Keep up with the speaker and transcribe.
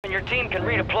and your team can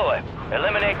redeploy.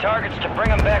 Eliminate targets to bring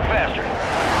them back faster.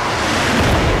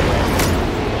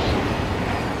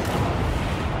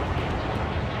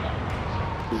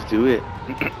 Let's do it.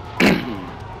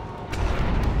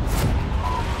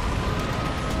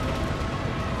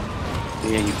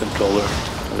 Yeah, you controller.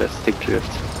 Let's stick drift.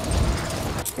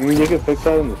 I mean, you can fix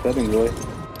that in the settings, right?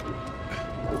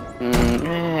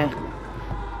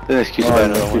 Then excuse me,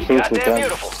 another one. Goddamn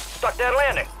beautiful. Stuck that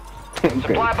landing.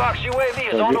 Supply box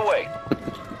UAV is on the way.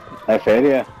 La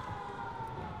feria.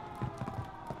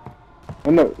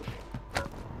 Bueno.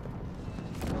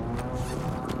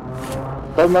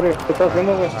 ¿Estás, Mario? ¿Qué estás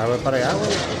haciendo, güey? Ah, voy para allá, güey.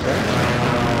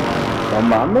 No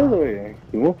mames, güey.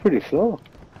 You move pretty slow.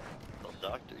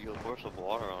 Doctor, you'll pour some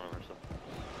water on him or something.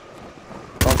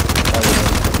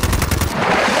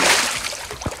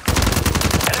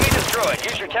 Enemy destroyed.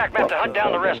 Use your TAC map to hunt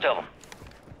down the rest of them.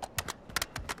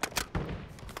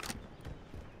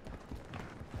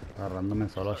 Agarrándome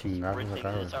solo a chingazos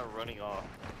acá, güey. Start running off.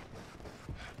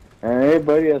 Hey,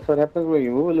 buddy, that's what happens when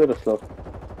you move a little slow.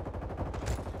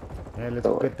 Yeah, let's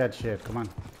get that shit. Come on.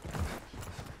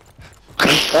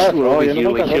 We're over here,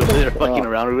 over there fucking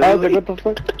around really. What the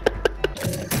fuck?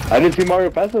 I didn't see Mario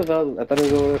pass us. I thought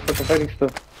it was over there fucking fighting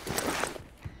stuff.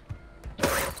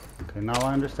 Okay, now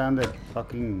I understand that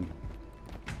fucking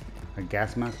a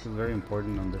gas mask is very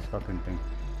important on this fucking thing.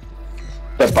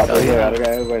 Te pasas de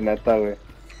verga, güey, neta, güey.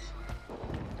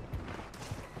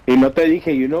 Y no te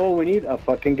dije, you know what we need? A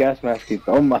fucking gas mask. Y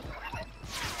toma.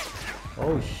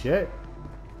 Oh shit.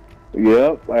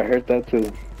 Yep, I heard that too.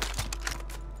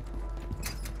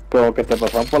 Como que te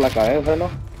pasaron por la cabeza, ¿no?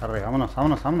 Arre, vámonos,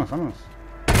 vámonos, vámonos, vámonos.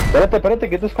 Espérate, espérate,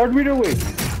 get this card reader, güey.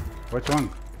 Which one?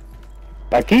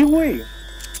 Aquí, güey.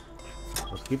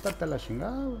 Pues quítate la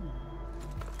chingada, güey.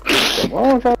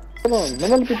 Vamos a... No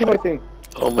me pinche Martín.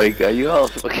 Oh my god, you all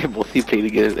fucking multi-play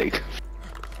together, like...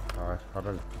 A ver,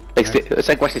 órale. It's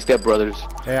like watching Step Brothers.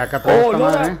 Acá traigo esta no,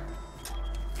 madre,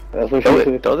 That's what Throw she it,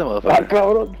 said. throw them, Ah, motherfucker.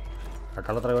 cabrón.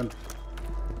 Acá lo traigo.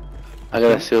 I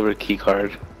got a silver key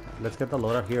card. Let's get the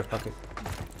loader here, fuck it.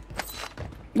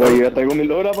 Güey, yo ya traigo mi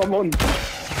logra, mamón.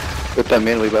 Yo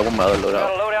también, güey, vamos a Got loadout.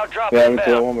 a loadout drop Yeah, me too, I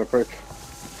inbound. want my perk.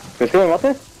 ¿Crees que me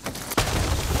mate?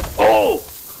 Oh!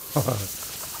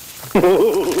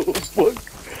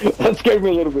 Fuck. That scared me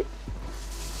a little bit.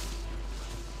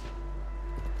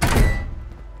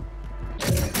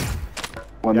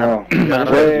 Oh no.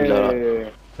 Güey.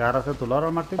 ¿Ya agarraste tu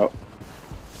loader, Martín? Oh.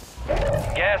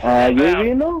 Gas is ¿You inbound.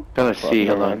 vino? Gonna see,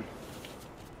 hold on.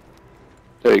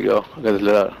 There you go. I got this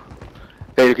loadout.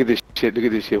 Hey, look at this shit, look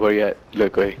at this shit. Where you at?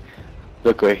 Look, way.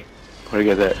 Look, way. Where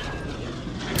you got that?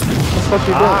 What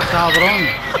you doing? Cabrón.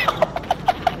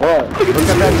 What? Look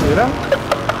at that, mira.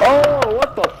 Oh,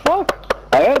 what the fuck?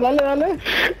 A ver, dale, dale.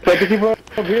 Try to keep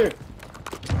up here.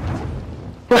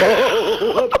 Oh,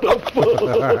 what the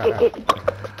fuck?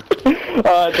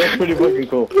 That's pretty fucking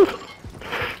cool.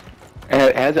 And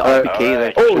it has the RPK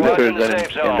Alright. that Oh, should watch have in the done safe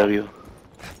in zone. NW.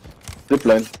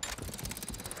 Zipline.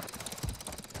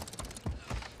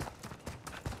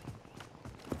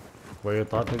 Güey, yo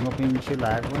todavía tengo pinche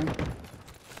lag, güey.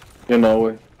 You know,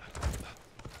 güey.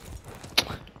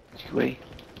 Wait.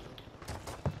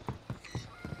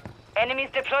 Enemies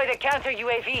deploy the counter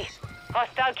UAV.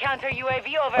 Hostile counter UAV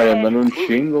Ay, overhead. andan un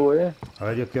chingo, güey. A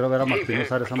ver, yo quiero ver a Martín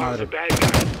usar esa madre.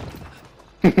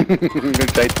 Good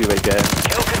try to like that.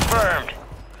 Kill confirmed.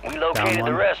 We located Down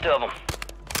the one. rest of them.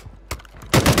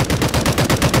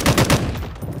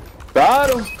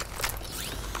 Claro.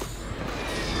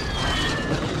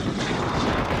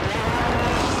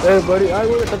 Buddy, ay,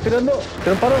 güey, ¿estás tirando?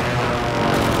 ¿Tira un paro?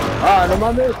 Ah, no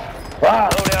mames. Ah.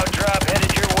 Loadout drop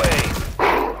headed your way.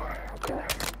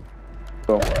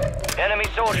 Go. Enemy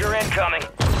soldier incoming.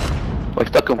 Oh,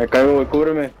 stuck him. Me caigo, güey,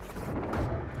 cúbreme.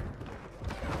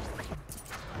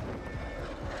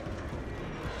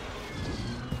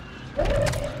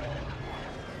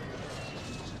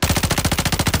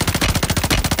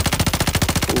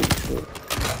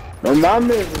 No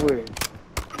mames, güey.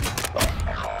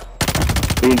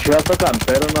 Pinche vato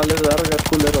campero, no les da regar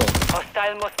culero.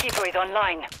 Hostile mosquito is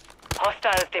online.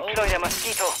 Hostiles deploy the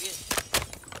mosquito.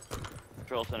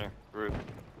 Control center, roof.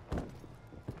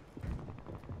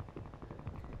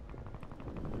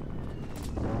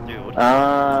 Dude, what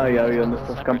Ah, ya vi dónde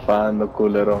estás campando,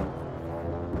 culero.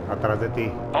 Atrás de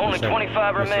ti. Only Mr.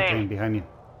 25 remain. Clean, behind you.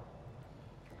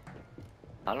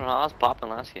 I don't know, I was popping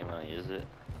last game when I used it.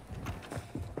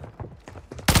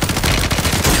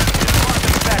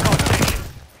 Back on station.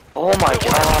 Oh my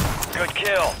god. Good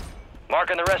kill.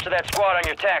 Marking the rest of that squad on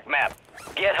your TAC map.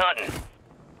 Get hunting.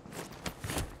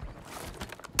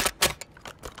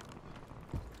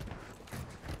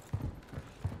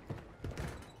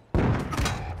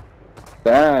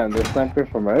 Damn, they're sniping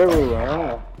from everywhere,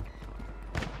 huh?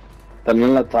 También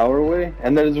en la tower, way.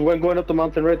 And there's one going up the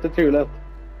mountain right there to your left.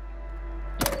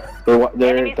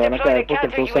 They're Enemies te van a deployed caer por a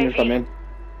control counter center UAV. también.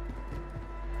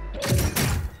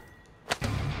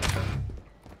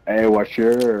 Hey, watch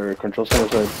your control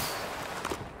center side.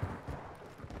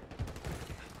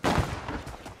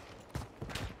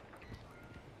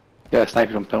 Yeah,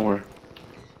 sniping from somewhere.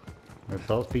 De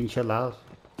todos pinches lados.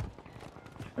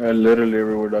 Literally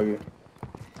everywhere, doggy.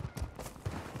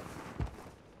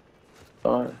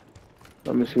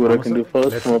 Let me see what I can do first.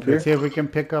 Let's, Come up here. let's see if we can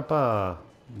pick up a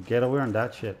getaway on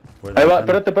that shit. Where Ahí they're va,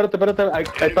 gonna- espérate. Ahí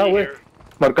está, güey.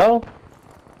 Marcado.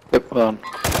 Yep, hold on.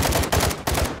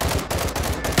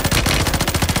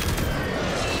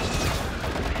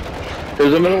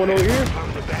 There's another one over here.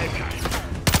 Found the bad guy.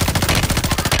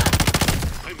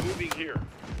 I'm moving here.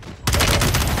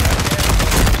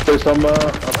 There's some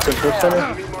control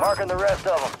center. Marking the rest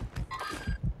of them.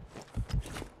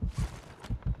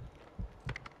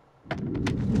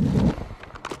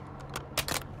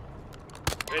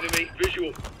 Enemy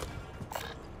visual.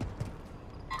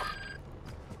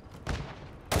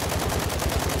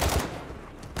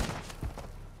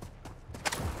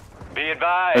 Be Ahí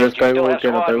advised, les you caigo still have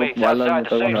que no squad traigo mates balas, no outside the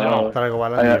traigo safe nada. zone. Traigo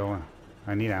balas Ah, ni yeah. yo, güey.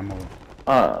 I need ammo, güey.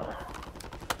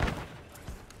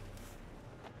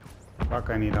 Fuck,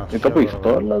 I need a Necesito shitload of ammo.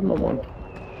 pistolas, mamón.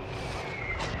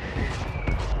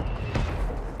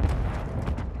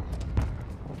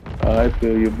 I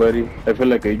feel you, buddy. I feel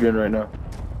like Adrian right now.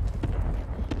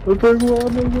 No traigo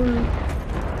ammo, güey.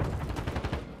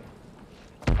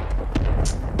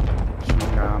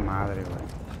 Chingada madre, güey.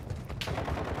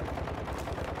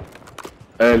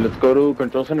 Hey, let's go to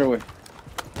control center, güey.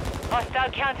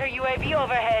 Hostile counter UAV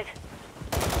overhead.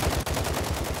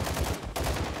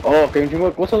 Oh, que hay un chingo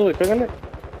de cosas, güey. Pégale.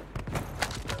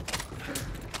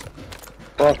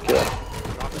 Fuck yeah.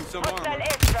 Dropping some Hostile armor.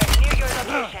 airstrike near your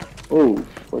location. Oh,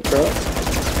 what's that?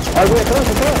 Ay, güey, atrás.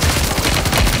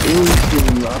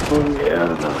 Chingazo,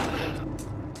 mierda.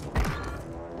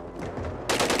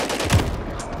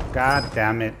 God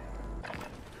damn it.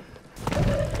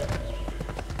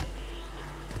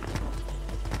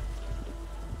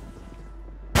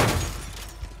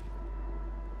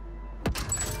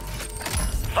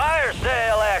 Fire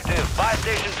sale active. Buy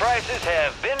station prices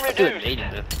have been reduced.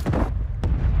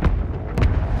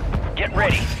 Get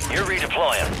ready. You're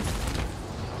redeploying.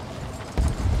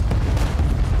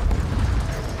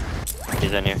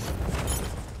 He's in here.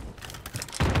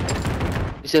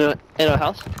 He's in a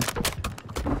house?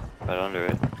 Right under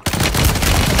it.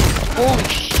 Holy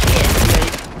shit,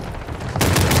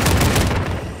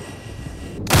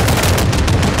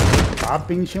 Ah,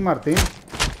 pinche Martín.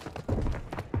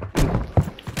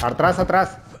 Atrás.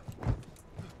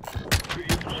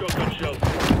 Shotgun shell.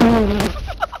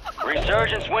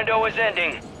 Resurgence window is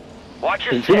ending. Watch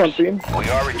your Pinche steps. Martín. We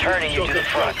are returning you to the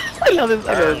front. I love this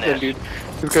Earn guy, this. dude.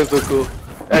 This guy's so cool.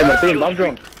 Hey, Martin, bomb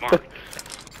drone.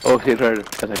 Oh shit, right.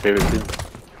 That's my favorite too.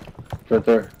 Right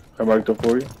there. I marked it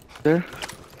for you. There?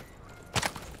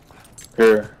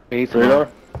 Here. We need some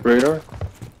Radar.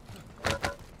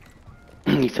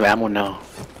 Need some ammo now.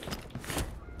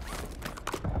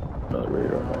 Not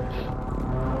radar,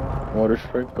 nice. Water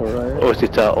strike, alright. Oh,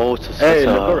 it's just Hey,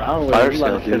 look around, fire there's a lot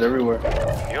sale, of shit dude. everywhere.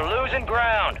 You're losing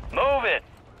ground. Move it.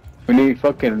 We need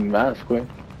fucking mask, güey.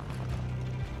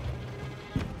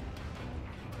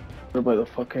 Right by the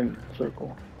fucking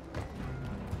circle.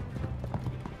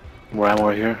 More ammo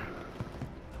right here.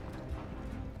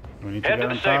 We need to Head get to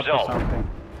on the safe top or zone. something.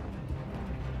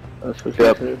 That's what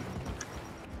Yep. she said.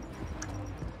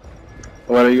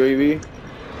 What a UAV?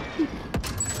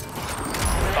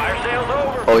 Fire sale's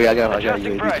over. Oh yeah, I got Adjusting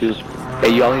you too. prices. Hey,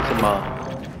 you all need some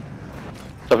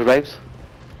self revives?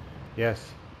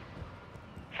 Yes.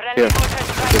 Friendly Here. mortar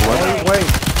strike Good one. away.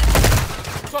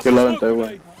 Güey, Que la venta,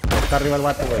 güey. está arriba el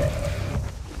vato, güey.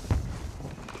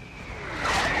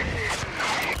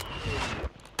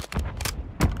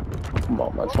 Come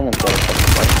on, man. Someone got a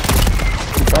fucking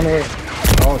fight. Come here.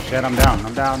 Oh shit, I'm down.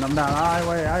 Ay,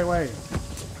 güey.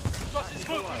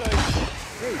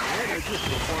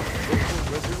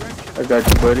 I got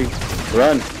you, buddy.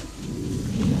 Run.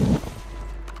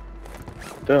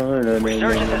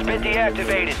 Resurgence has been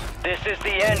deactivated. This is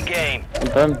the end game. I'm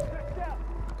done.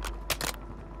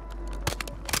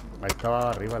 Ahí estaba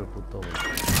arriba el puto,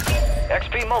 güey.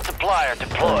 XP multiplier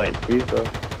deployed. Pizza.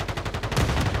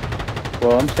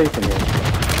 Well, I'm safe in here.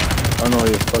 I know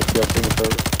you fuck you up in the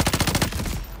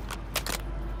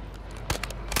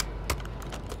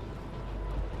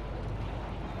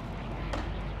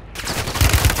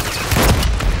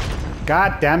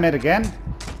God damn it again.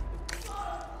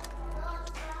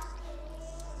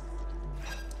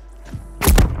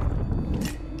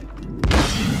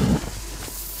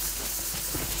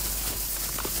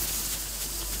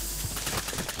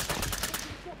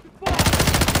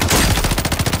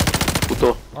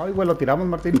 Muerto. Ay, güey, lo tiramos,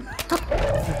 Martín.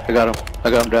 I got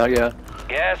him down, yeah.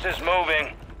 Gas is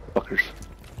moving. Fuckers.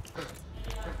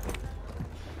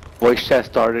 Voice chat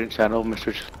started channel,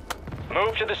 Mr.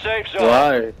 Move to the safe zone.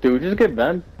 Why? Dude, just get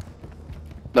banned.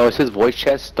 No, it says voice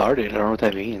chat started. I don't know what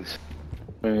that means.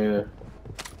 Me neither.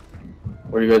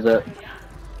 Where you guys at?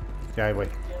 Ya, ahí voy.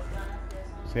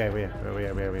 Sí, ahí voy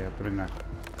a terminar.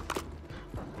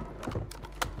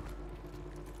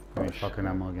 Give me fucking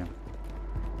ammo again.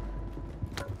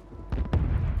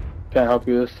 Can't help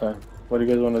you this time. What do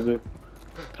you guys want to do?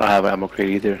 I don't have ammo crate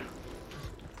either.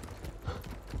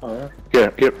 Oh,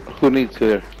 yeah. Here. Who needs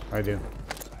here? I do.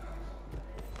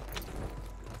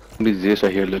 Who needs this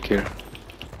right here? Look here.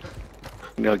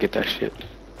 You know, get that shit.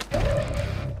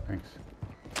 Thanks.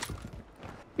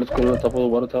 Let's go to the top of the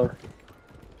water tower.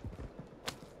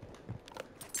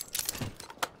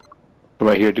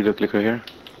 Right here, dude. Look right here.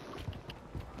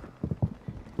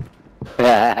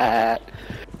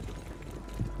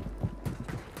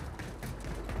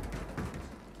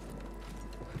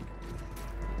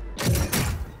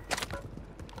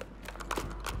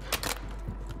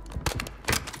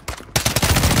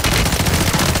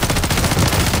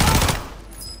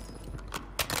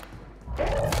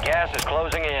 Gas is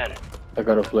closing in. I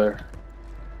got a flare.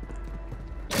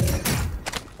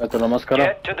 Esta es la máscara.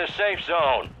 Get to the safe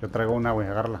zone. Yo traigo una, güey,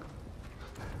 agárrala.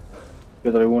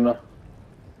 Yo traigo una.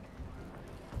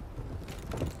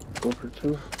 Go for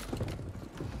two.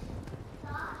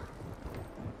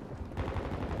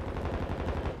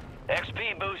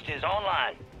 XP boost is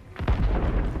online.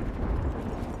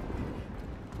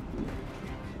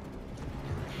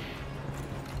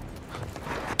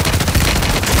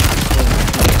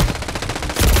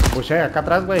 Bushé, acá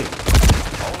atrás, güey.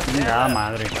 Chingada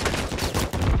madre.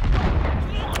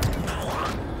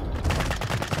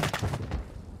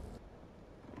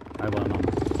 Ahí va, no.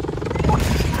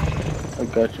 I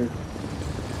got you.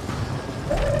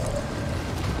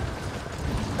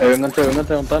 Vénganse, ¿dónde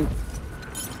están?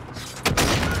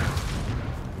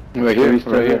 Right here.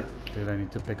 Right here. Dude, I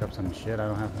need to pick up some shit. I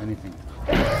don't have anything.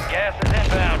 Gas is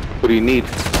inbound. What do you need?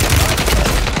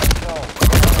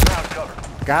 Ground cover.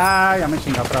 ¡Ca! Ya me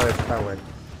chingué otra vez esta, güey.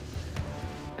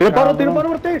 Tiro paro, Cabrón.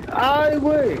 Martín. Ay,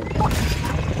 güey.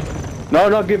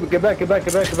 No, get back.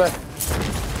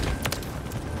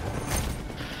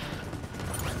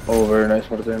 Oh, very nice,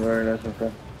 Martín, very nice, my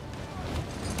friend.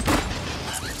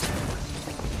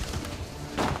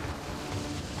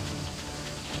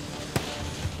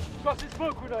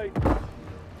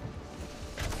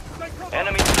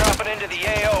 Enemies dropping into the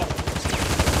AO.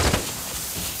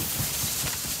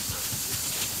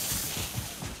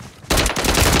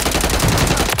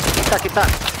 Quita.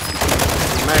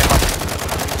 Me dejó.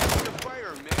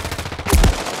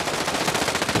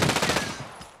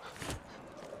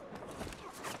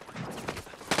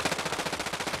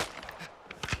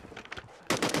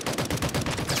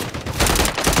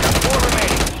 Four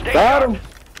remaining. Stay Got sharp. him.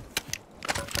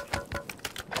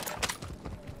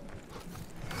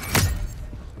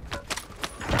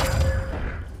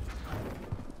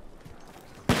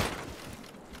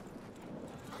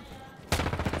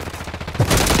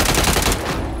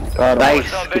 Nice.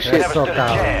 Some Good bitch shit. never stood a Soca.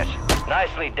 chance.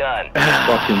 Nicely done.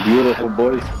 Fucking beautiful,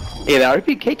 boys. Yeah, the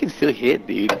RPK can still hit,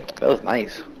 dude. That was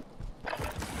nice.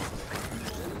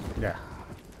 Ya.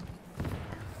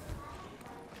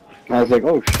 I was like,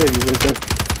 oh shit, he's right there.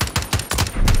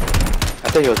 I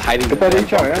thought he was hiding. Get that behind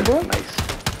HRM, bunkers. bro? Nice.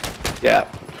 Yeah.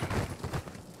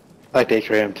 I like the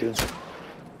HRM too.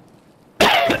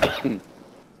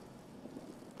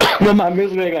 No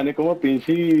mames, me gané como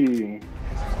pinche.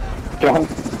 Trump.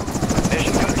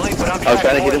 Mission complete, but I'm I was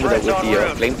trying to hit tracking him with force the en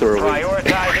route. flamethrower.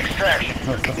 Prioritize extraction.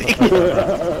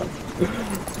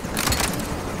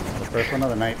 The first one of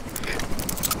the night.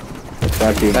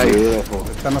 Fucking Nice. beautiful.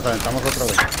 Esta nos aventamos otra,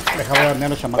 güey. Deja voy a darle a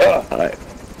los chamacos. Alright.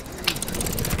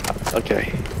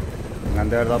 Okay. Me han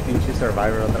de verdad pinche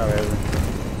Survivor otra vez, güey.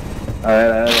 A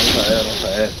ver, vamos a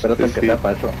ver. Espérate que sea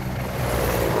para eso.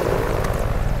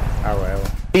 Ah, huevo.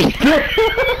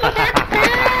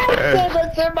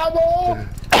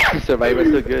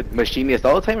 Survivor's so good. Machinist.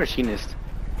 All the time Machinist.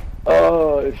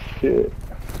 Oh, shit.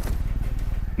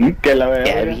 Que la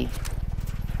verga. Gabby.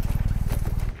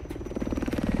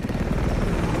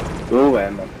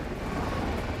 Bueno.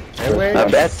 Hey, güey.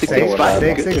 Not bad. 665.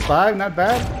 665, not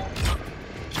bad.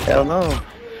 Hell no.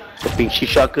 The pinchy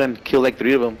shotgun killed like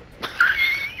 3 of them.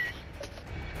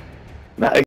 Nice.